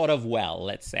 sort of well,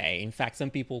 let's say. In fact, some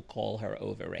people call her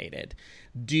overrated.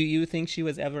 Do you think she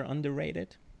was ever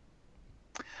underrated?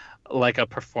 Like a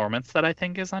performance that I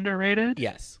think is underrated.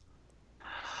 Yes.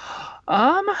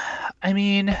 I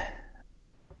mean,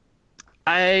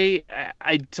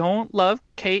 I don't love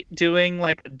Kate doing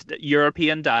like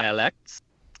European dialects.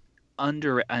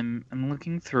 I'm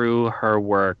looking through her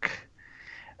work.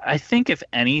 I think if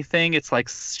anything, it's like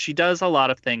she does a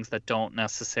lot of things that don't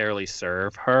necessarily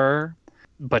serve her,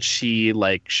 but she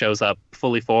like shows up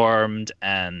fully formed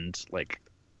and like,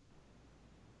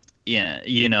 yeah,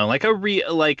 you know,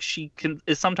 like she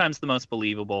is sometimes the most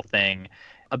believable thing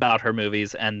about her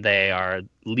movies, and they are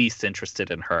least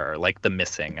interested in her. Like The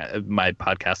Missing, my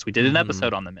podcast, we did an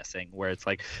episode on The Missing, where it's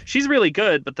like she's really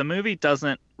good, but the movie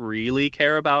doesn't really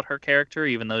care about her character,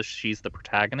 even though she's the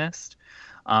protagonist.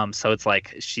 So it's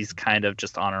like she's kind of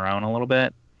just on her own a little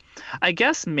bit. I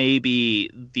guess maybe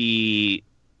the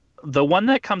one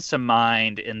that comes to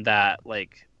mind in that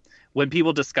like when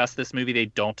people discuss this movie, they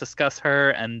don't discuss her,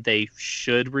 and they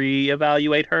should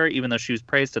reevaluate her, even though she was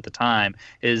praised at the time,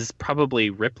 is probably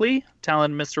Ripley,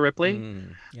 Talon Mr. Ripley.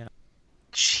 Yeah.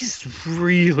 She's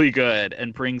really good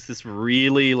and brings this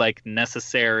really like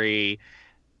necessary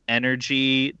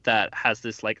energy that has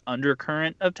this like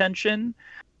undercurrent of tension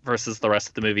versus the rest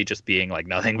of the movie just being like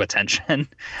nothing but tension.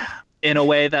 In a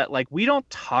way that like we don't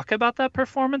talk about that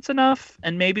performance enough,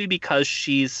 and maybe because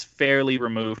she's fairly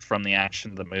removed from the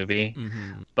action of the movie.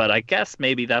 But I guess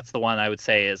maybe that's the one I would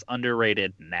say is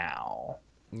underrated now.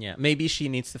 Yeah, maybe she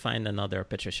needs to find another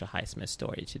Patricia Highsmith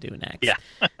story to do next. Yeah.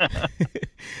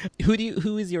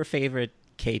 Who is your favorite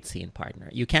Kate scene partner?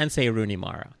 You can't say Rooney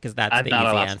Mara because that's the easy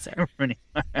answer.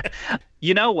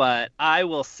 You know what? I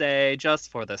will say, just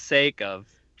for the sake of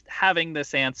having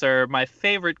this answer, my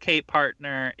favorite Kate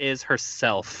partner is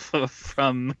herself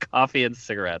from Coffee and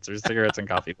Cigarettes, or Cigarettes and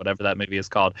Coffee, whatever that movie is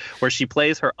called, where she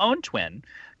plays her own twin.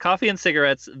 Coffee and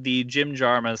Cigarettes, the Jim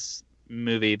Jarmusch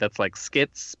movie that's like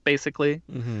skits, basically,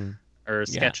 or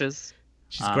sketches.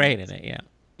 She's great in it, yeah.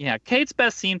 Yeah, Kate's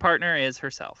best scene partner is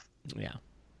herself. Yeah.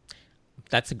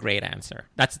 That's a great answer.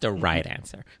 That's the right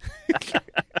answer.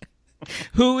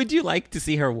 Who would you like to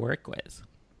see her work with?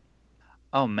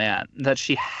 Oh man, that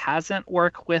she hasn't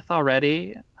worked with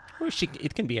already. Or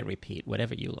it can be a repeat,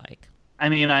 whatever you like. I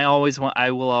mean, I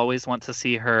will always want to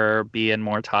see her be in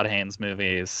more Todd Haynes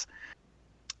movies.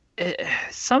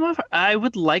 I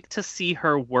would like to see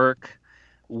her work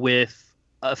with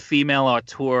a female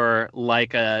auteur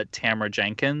like a Tamara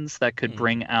Jenkins that could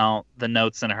bring out the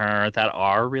notes in her that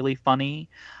are really funny.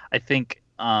 I think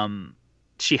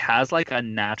she has like a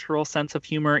natural sense of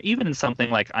humor, even in something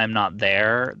like I'm Not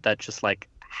There, that just like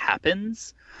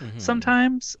happens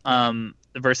sometimes,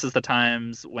 versus the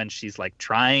times when she's like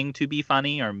trying to be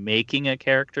funny or making a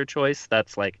character choice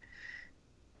that's like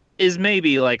is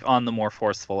maybe like on the more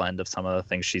forceful end of some of the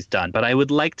things she's done. But I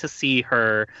would like to see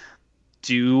her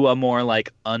do a more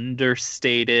like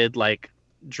understated, like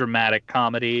dramatic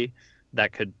comedy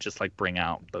that could just like bring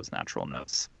out those natural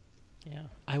notes. Yeah,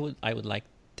 I would like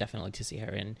definitely to see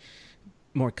her in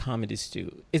more comedies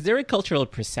too. Is there a cultural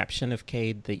perception of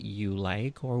Kate that you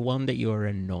like, or one that you're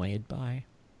annoyed by?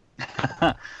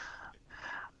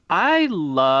 I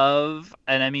love,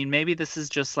 and I mean, maybe this is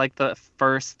just like the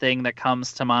first thing that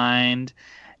comes to mind,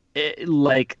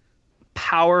 like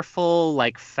powerful,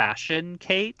 like fashion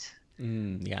Kate.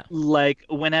 Yeah. Like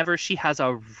whenever she has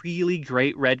a really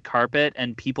great red carpet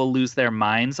and people lose their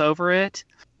minds over it,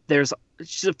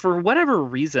 for whatever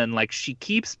reason, like she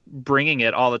keeps bringing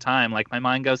it all the time. Like my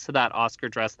mind goes to that Oscar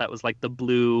dress that was like the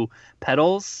blue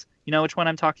petals. You know which one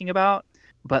I'm talking about?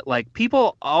 But like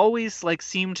people always like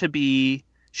seem to be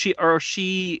she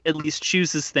at least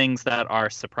chooses things that are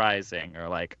surprising or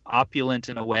like opulent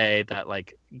in a way that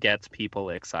like gets people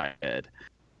excited.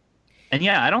 And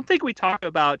yeah, I don't think we talk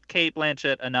about Cate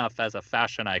Blanchett enough as a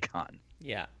fashion icon.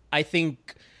 Yeah, I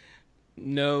think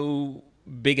no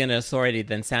bigger an authority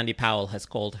than Sandy Powell has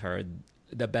called her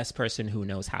the best person who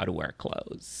knows how to wear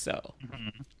clothes. So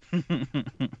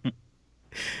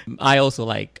I also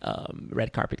like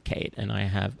red carpet Kate, and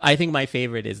I think my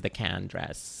favorite is the Cannes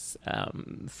dress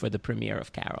for the premiere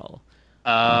of Carol.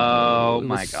 Oh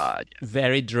my God!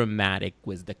 Very dramatic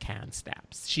with the Cannes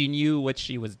steps. She knew what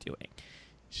she was doing.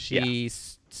 She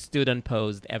stood and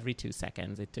posed every 2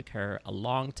 seconds. It took her a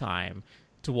long time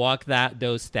to walk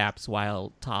those steps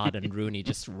while Todd and Rooney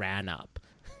just ran up.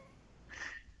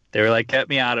 They were like, "Get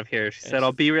me out of here." She said,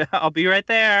 "I'll be right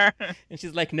there." And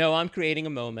she's like, "No, I'm creating a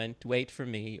moment. Wait for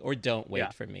me, or don't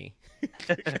wait for me."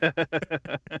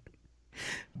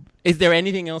 Is there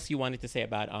anything else you wanted to say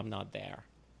about I'm Not There?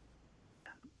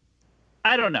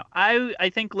 I don't know. I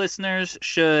think listeners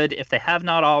should, if they have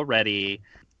not already,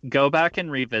 go back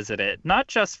and revisit it. Not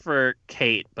just for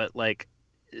Kate, but like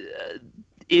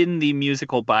in the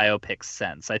musical biopic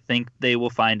sense. I think they will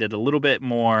find it a little bit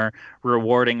more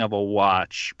rewarding of a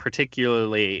watch,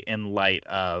 particularly in light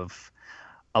of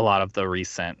a lot of the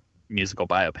recent musical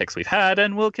biopics we've had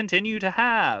and will continue to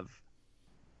have.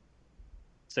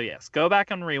 So yes, go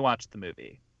back and rewatch the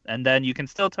movie. And then you can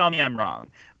still tell me I'm wrong,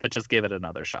 but just give it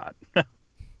another shot.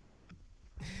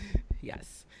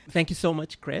 Yes. Thank you so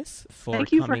much, Chris, for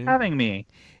Thank you coming. for having me.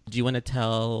 Do you want to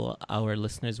tell our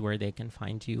listeners where they can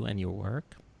find you and your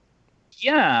work?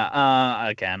 Yeah,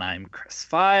 again, I'm Chris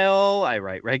Feil. I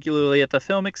write regularly at The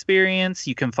Film Experience.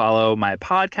 You can follow my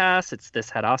podcast. It's This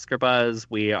Had Oscar Buzz.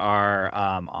 We are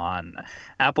on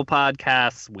Apple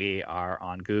Podcasts. We are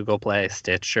on Google Play,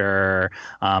 Stitcher.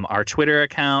 Our Twitter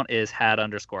account is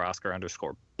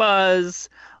had_Oscar_Buzz.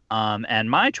 And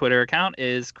my Twitter account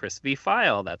is Chris V.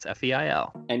 File. That's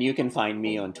F-E-I-L. And you can find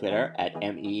me on Twitter at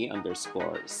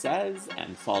ME_says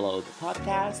and follow the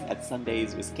podcast at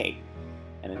Sundays with Kate.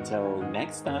 And until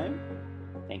next time,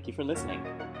 thank you for listening.